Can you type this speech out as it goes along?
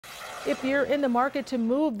If you're in the market to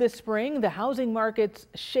move this spring, the housing market's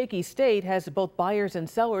shaky state has both buyers and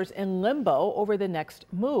sellers in limbo over the next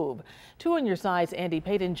move. 2 on your side's Andy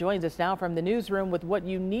Payton joins us now from the newsroom with what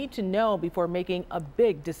you need to know before making a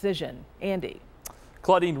big decision. Andy.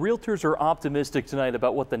 Claudine, realtors are optimistic tonight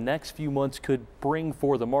about what the next few months could bring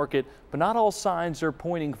for the market, but not all signs are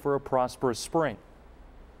pointing for a prosperous spring.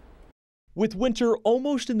 With winter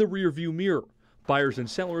almost in the rearview mirror, buyers and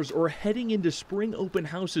sellers are heading into spring open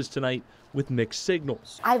houses tonight with mixed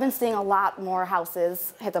signals. I've been seeing a lot more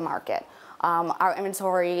houses hit the market. Our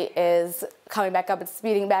inventory is coming back up, it's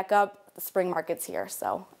speeding back up. The spring market's here,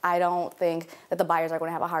 so I don't think that the buyers are going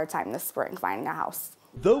to have a hard time this spring finding a house.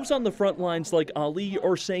 Those on the front lines like Ali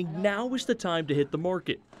are saying now is the time to hit the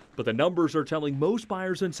market. But the numbers are telling most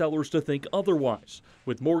buyers and sellers to think otherwise.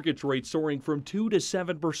 With mortgage rates soaring from 2 to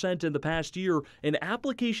 7% in the past year and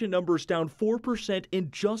application numbers down 4%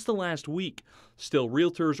 in just the last week. Still,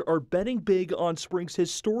 realtors are betting big on spring's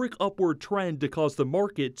historic upward trend to cause the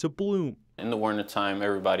market to bloom. In the winter time,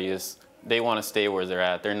 they want to stay where they're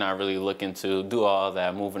at. They're not really looking to do all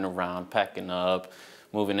that moving around, packing up,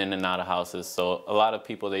 moving in and out of houses. So a lot of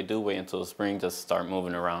people, they do wait until spring to start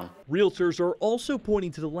moving around. Realtors are also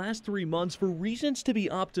pointing to the last 3 months for reasons to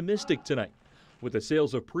be optimistic tonight, with the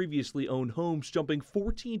sales of previously owned homes jumping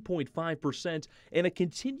 14.5% and a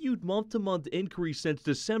continued month-to-month increase since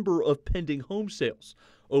December of pending home sales,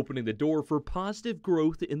 opening the door for positive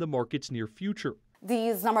growth in the market's near future.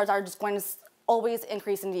 These numbers are just going to always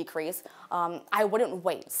increase and decrease. I wouldn't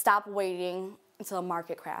wait. Stop waiting until the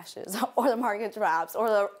market crashes or the market drops or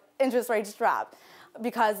the interest rates drop,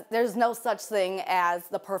 because there's no such thing as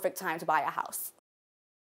the perfect time to buy a house.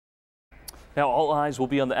 Now, all eyes will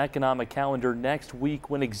be on the economic calendar next week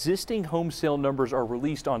when existing home sale numbers are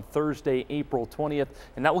released on Thursday, April 20th,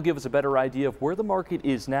 and that will give us a better idea of where the market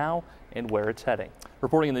is now and where it's heading.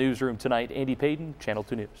 Reporting in the newsroom tonight, Andy Payton, Channel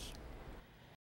 2 News.